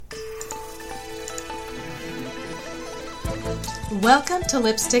Welcome to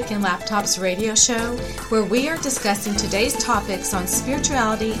Lipstick and Laptops radio show, where we are discussing today's topics on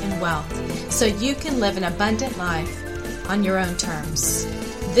spirituality and wealth, so you can live an abundant life on your own terms.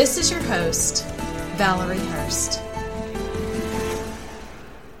 This is your host, Valerie Hurst.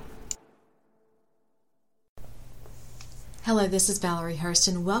 Hello, this is Valerie Hurst,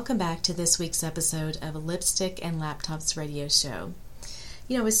 and welcome back to this week's episode of Lipstick and Laptops radio show.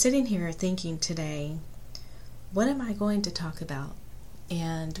 I was sitting here thinking today, what am I going to talk about?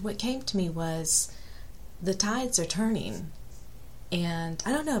 And what came to me was the tides are turning. And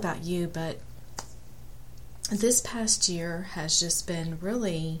I don't know about you, but this past year has just been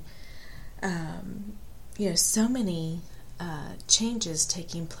really, so many changes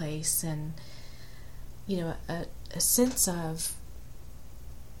taking place, and, a sense of,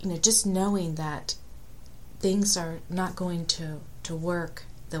 just knowing that things are not going to work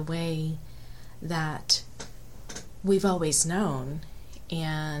the way that we've always known,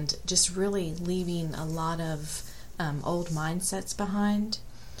 and just really leaving a lot of old mindsets behind.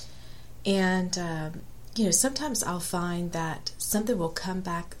 And sometimes I'll find that something will come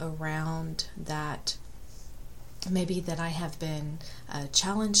back around that maybe that I have been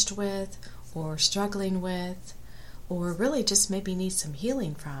challenged with or struggling with, or really just maybe need some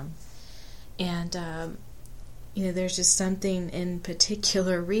healing from. And there's just something in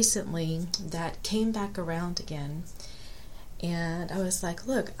particular recently that came back around again. And I was like,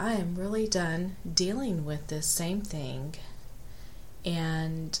 look, I am really done dealing with this same thing.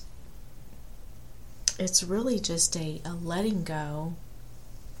 And it's really just a letting go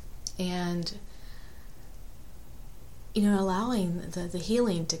and, allowing the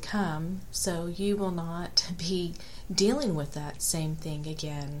healing to come so you will not be dealing with that same thing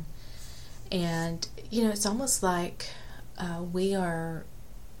again. And, it's almost like we are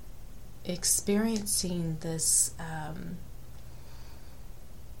experiencing this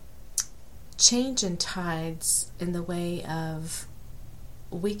change in tides in the way of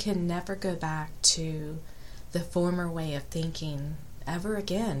we can never go back to the former way of thinking ever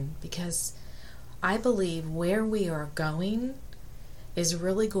again, because I believe where we are going is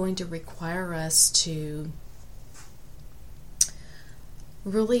really going to require us to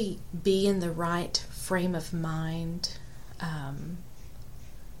really be in the right frame of mind,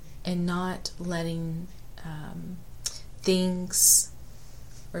 and not letting things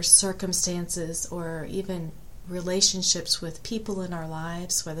or circumstances or even relationships with people in our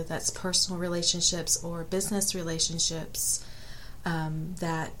lives, whether that's personal relationships or business relationships,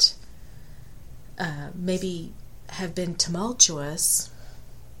 that maybe have been tumultuous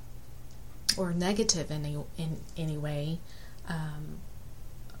or negative in any way,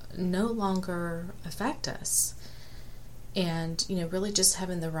 no longer affect us. And, really just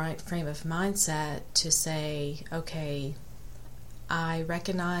having the right frame of mindset to say, okay, I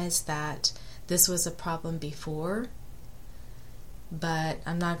recognize that this was a problem before, but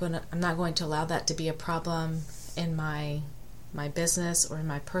I'm not going to allow that to be a problem in my business or in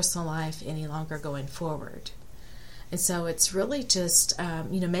my personal life any longer going forward. And so it's really just,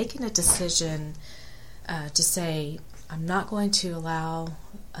 making a decision to say, I'm not going to allow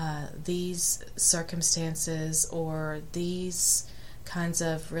these circumstances or these kinds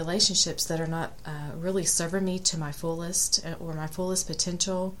of relationships that are not really serving me to my fullest or my fullest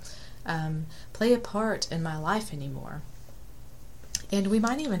potential play a part in my life anymore. And we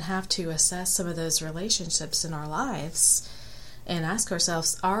might even have to assess some of those relationships in our lives and ask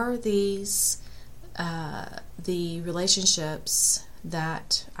ourselves, are these the relationships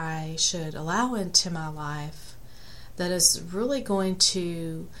that I should allow into my life that is really going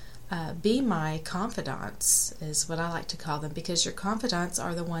to be my confidants, is what I like to call them, because your confidants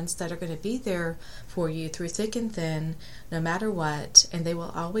are the ones that are going to be there for you through thick and thin, no matter what, and they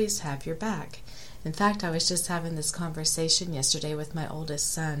will always have your back. In fact, I was just having this conversation yesterday with my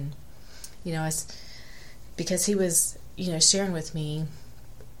oldest son, because he was, sharing with me,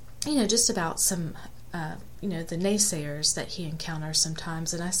 just about some, the naysayers that he encounters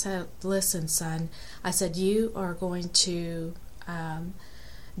sometimes. And I said, listen, son, I said, you are going to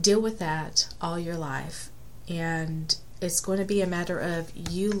deal with that all your life. And it's going to be a matter of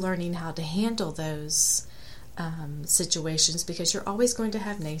you learning how to handle those situations, because you're always going to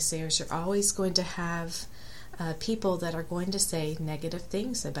have naysayers. You're always going to have people that are going to say negative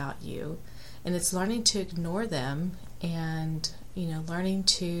things about you. And it's learning to ignore them and, learning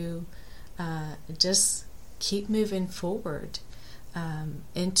to just keep moving forward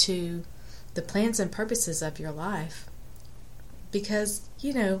into the plans and purposes of your life. Because,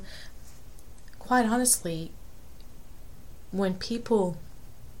 quite honestly, when people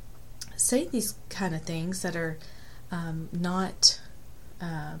say these kind of things that are not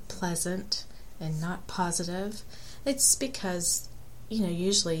pleasant and not positive, it's because,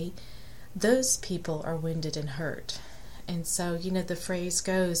 usually those people are wounded and hurt. And so, the phrase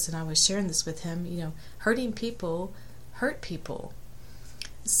goes, and I was sharing this with him, hurting people hurt people.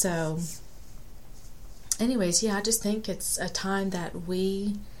 So, anyways, I just think it's a time that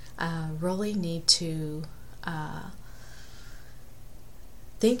we really need to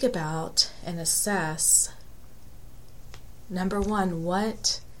think about and assess, number one,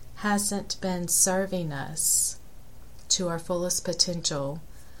 what hasn't been serving us to our fullest potential.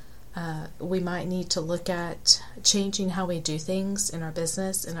 We might need to look at changing how we do things in our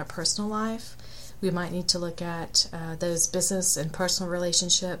business, in our personal life. We might need to look at those business and personal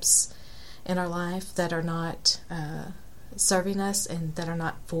relationships in our life that are not serving us and that are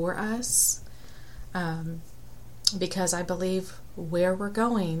not for us. Because I believe where we're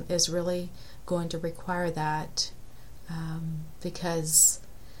going is really going to require that. Because,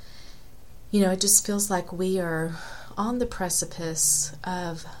 it just feels like we are on the precipice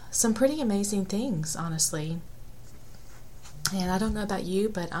of some pretty amazing things, honestly. And I don't know about you,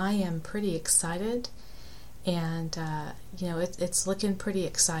 but I am pretty excited. And, it's looking pretty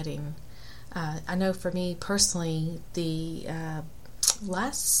exciting. I know for me personally, the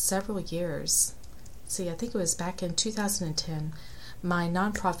last several years, I think it was back in 2010, my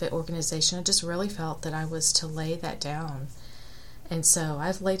nonprofit organization, I just really felt that I was to lay that down. And so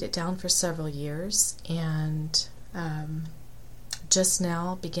I've laid it down for several years, and just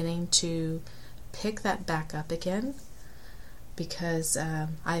now beginning to pick that back up again, because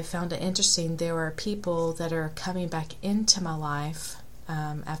I found it interesting. There are people that are coming back into my life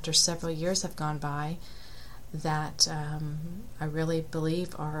after several years have gone by that I really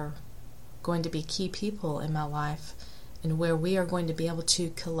believe are going to be key people in my life, and where we are going to be able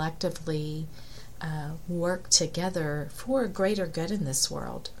to collectively work together for a greater good in this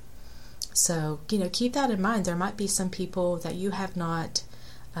world. So, keep that in mind. There might be some people that you have not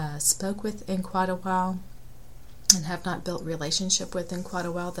spoke with in quite a while and have not built relationship with in quite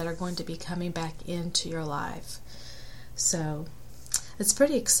a while that are going to be coming back into your life. So, it's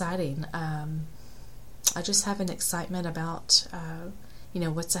pretty exciting. I just have an excitement about,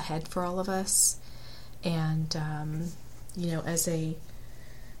 what's ahead for all of us. And, as a,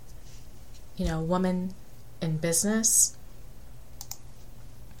 woman in business,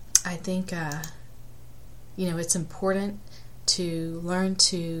 I think, it's important to learn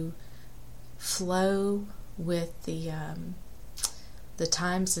to flow with the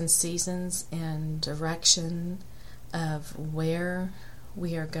times and seasons and direction of where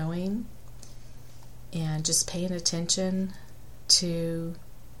we are going, and just paying attention to,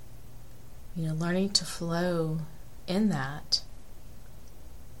 learning to flow in that.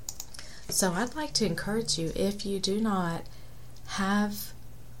 So I'd like to encourage you, if you do not have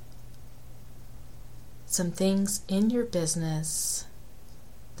some things in your business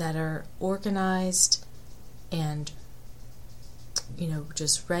that are organized and,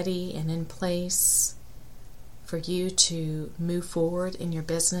 just ready and in place for you to move forward in your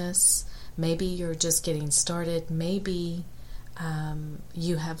business. Maybe you're just getting started. Maybe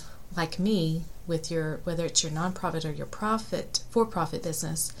you have, like me, with whether it's your nonprofit or your for-profit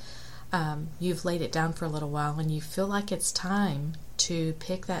business, you've laid it down for a little while and you feel like it's time to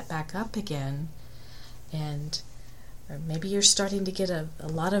pick that back up again. Or maybe you're starting to get a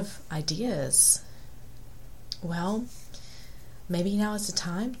lot of ideas. Well, maybe now is the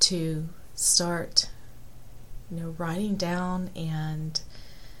time to start, writing down and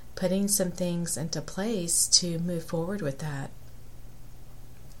putting some things into place to move forward with that.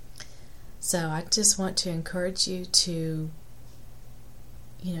 So I just want to encourage you to,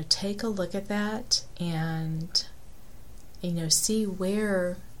 take a look at that and, see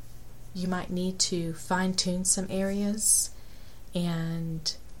where you might need to fine-tune some areas,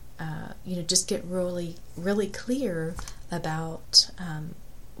 and, just get really, really clear about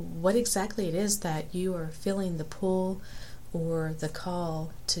what exactly it is that you are feeling the pull or the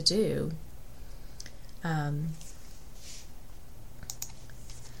call to do.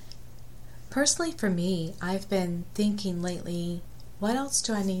 Personally, for me, I've been thinking lately, what else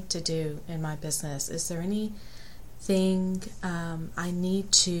do I need to do in my business? Is there anything I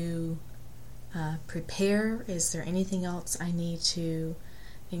need to prepare? Is there anything else I need to,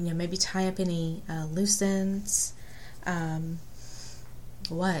 maybe tie up any loose ends? So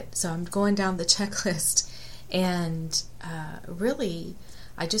I'm going down the checklist, and really,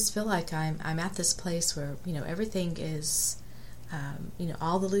 I just feel like I'm at this place where, everything is,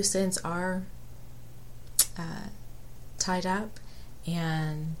 all the loose ends are tied up,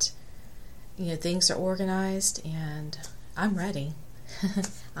 and, things are organized, and I'm ready.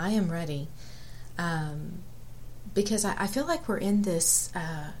 I am ready. Because I feel like we're in this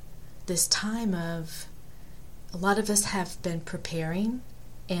time of, a lot of us have been preparing,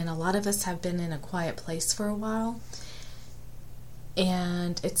 and a lot of us have been in a quiet place for a while,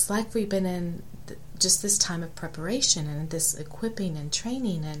 and it's like we've been in just this time of preparation and this equipping and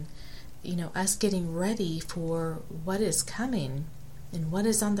training, and us getting ready for what is coming and what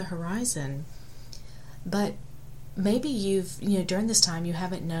is on the horizon. But maybe during this time you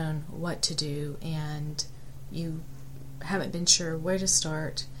haven't known what to do, and you haven't been sure where to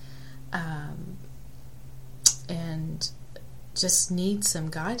start, and just need some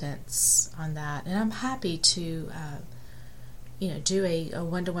guidance on that. And I'm happy to do a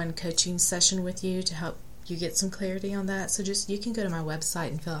one-to-one coaching session with you to help you get some clarity on that. So you can go to my website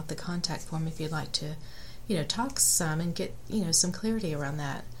and fill out the contact form if you'd like to talk some and get some clarity around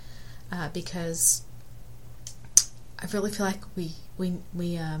that, because I really feel like we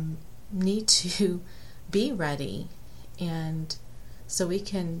need to be ready, and so we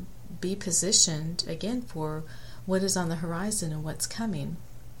can be positioned again for what is on the horizon and what's coming.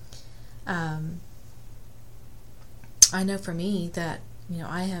 I know for me that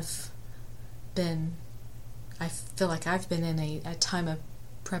I feel like I've been in a time of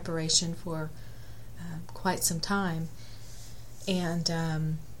preparation for quite some time, and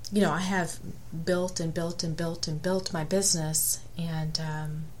I have built my business, and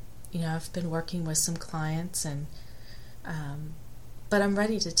I've been working with some clients, and but I'm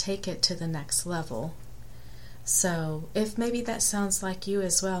ready to take it to the next level. So if maybe that sounds like you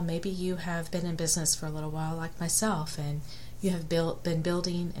as well, maybe you have been in business for a little while like myself, and you have been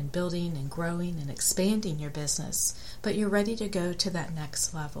building and growing and expanding your business, but you're ready to go to that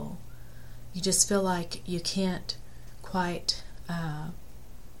next level. You just feel like you can't quite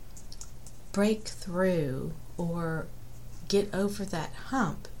break through or get over that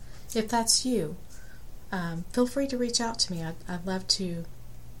hump. If that's you, feel free to reach out to me. I'd love to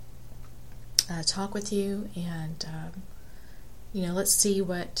talk with you, and let's see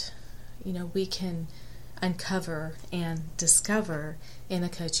what we can uncover and discover in a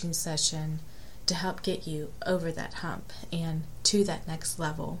coaching session to help get you over that hump and to that next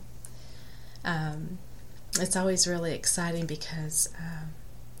level. It's always really exciting because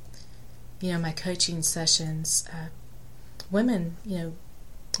my coaching sessions, women, I'm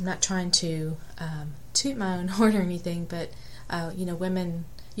not trying to toot my own horn or anything, but women,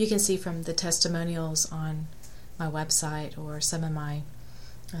 you can see from the testimonials on my website or some of my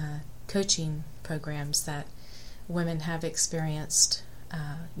coaching programs that women have experienced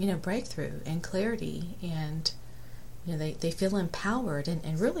breakthrough and clarity, and they feel empowered,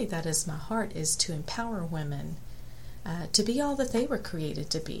 and really that is my heart, is to empower women to be all that they were created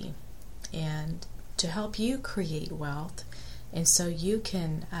to be, and to help you create wealth, and so you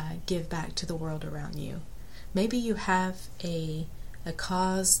can give back to the world around you. Maybe you have a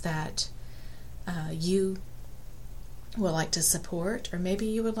cause that you would like to support, or maybe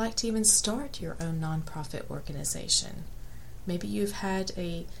you would like to even start your own nonprofit organization. Maybe you've had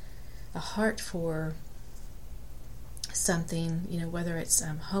a heart for something, whether it's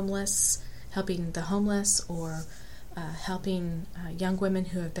homeless, helping the homeless, or helping young women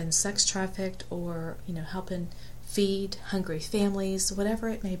who have been sex trafficked, or helping feed hungry families, whatever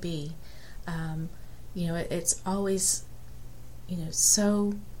it may be. It's always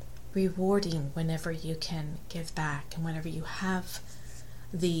so rewarding whenever you can give back, and whenever you have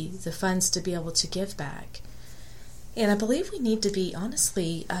the funds to be able to give back. And I believe we need to be,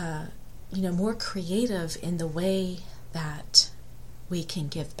 honestly, more creative in the way that we can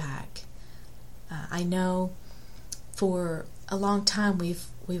give back. I know for a long time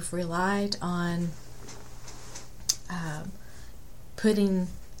we've relied on putting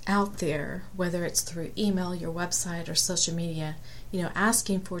out there, whether it's through email, your website, or social media,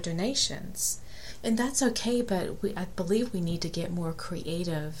 asking for donations. And that's okay, but I believe we need to get more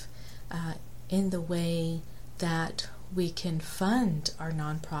creative in the way that we can fund our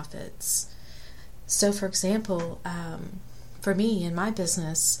nonprofits. So, for example, for me in my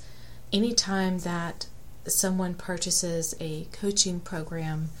business, anytime that someone purchases a coaching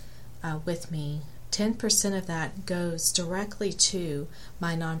program with me, 10% of that goes directly to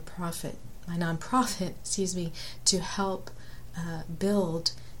my nonprofit, to help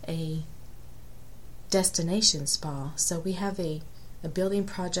build a destination spa. So we have a building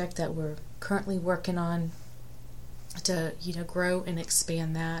project that we're currently working on to grow and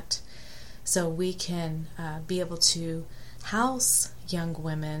expand that, so we can be able to house young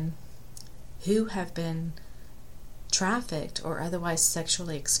women who have been trafficked or otherwise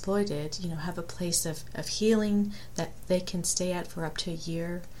sexually exploited, have a place of healing that they can stay at for up to a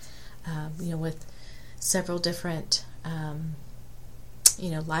year, with several different,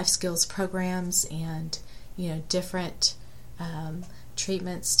 life skills programs and, different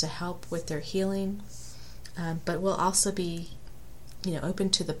treatments to help with their healing. But we'll also be, open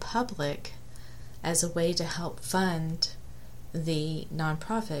to the public as a way to help fund the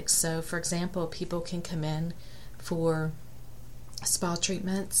nonprofit. So, for example, people can come in for spa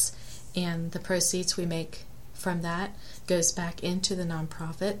treatments, and the proceeds we make from that goes back into the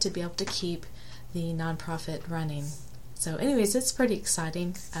nonprofit to be able to keep the nonprofit running. So anyways, it's pretty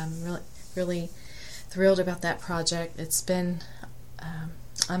exciting. I'm really thrilled about that project. It's been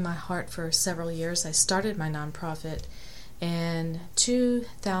on my heart for several years. I started my nonprofit in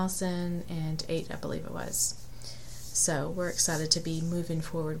 2008, I believe it was. So we're excited to be moving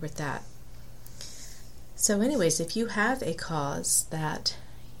forward with that. So anyways, if you have a cause that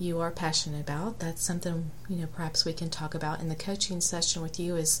you are passionate about, that's something, perhaps we can talk about in the coaching session with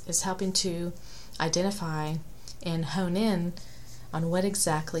you, is helping to identify and hone in on what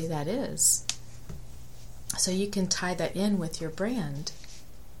exactly that is. So you can tie that in with your brand.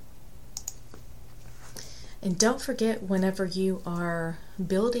 And don't forget, whenever you are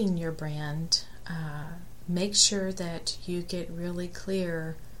building your brand, make sure that you get really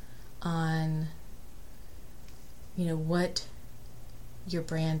clear on, what your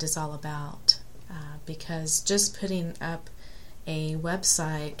brand is all about. Because just putting up a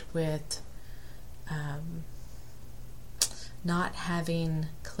website with not having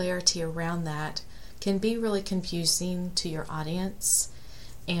clarity around that can be really confusing to your audience.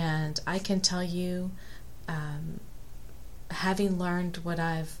 And I can tell you, having learned what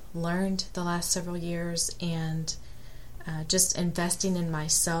I've learned the last several years, and just investing in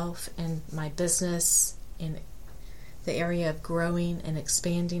myself and my business in the area of growing and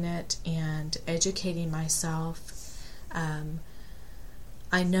expanding it and educating myself,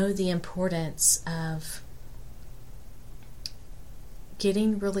 I know the importance of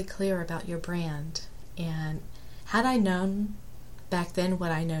getting really clear about your brand. And had I known back then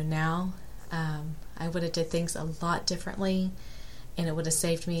what I know now, I would have did things a lot differently, and it would have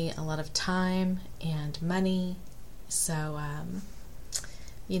saved me a lot of time and money. So,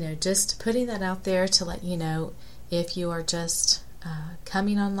 just putting that out there to let you know, if you are just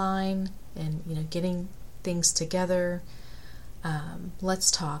coming online and, getting things together, let's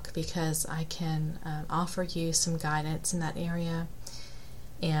talk, because I can offer you some guidance in that area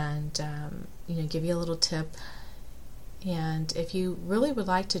and, give you a little tip. And if you really would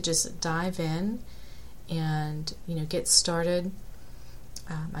like to just dive in and, get started,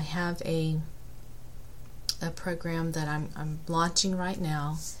 I have a program that I'm launching right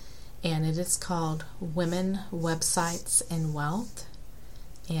now, and it is called Women, Websites, and Wealth.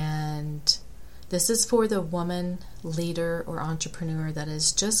 And this is for the woman leader or entrepreneur that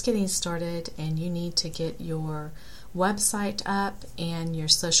is just getting started, and you need to get your website up and your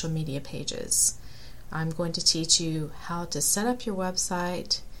social media pages. I'm going to teach you how to set up your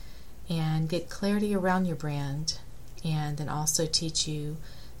website and get clarity around your brand, and then also teach you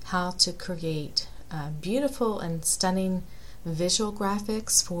how to create beautiful and stunning visual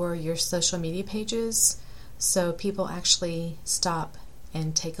graphics for your social media pages, so people actually stop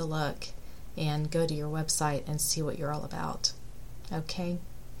and take a look and go to your website and see what you're all about. Okay?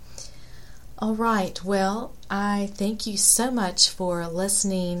 All right. Well, I thank you so much for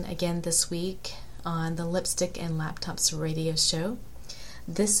listening again this week on the Lipstick and Laptops radio show.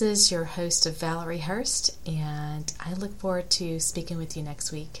 This is your host, Valerie Hurst, and I look forward to speaking with you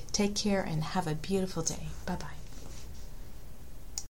next week. Take care and have a beautiful day. Bye-bye.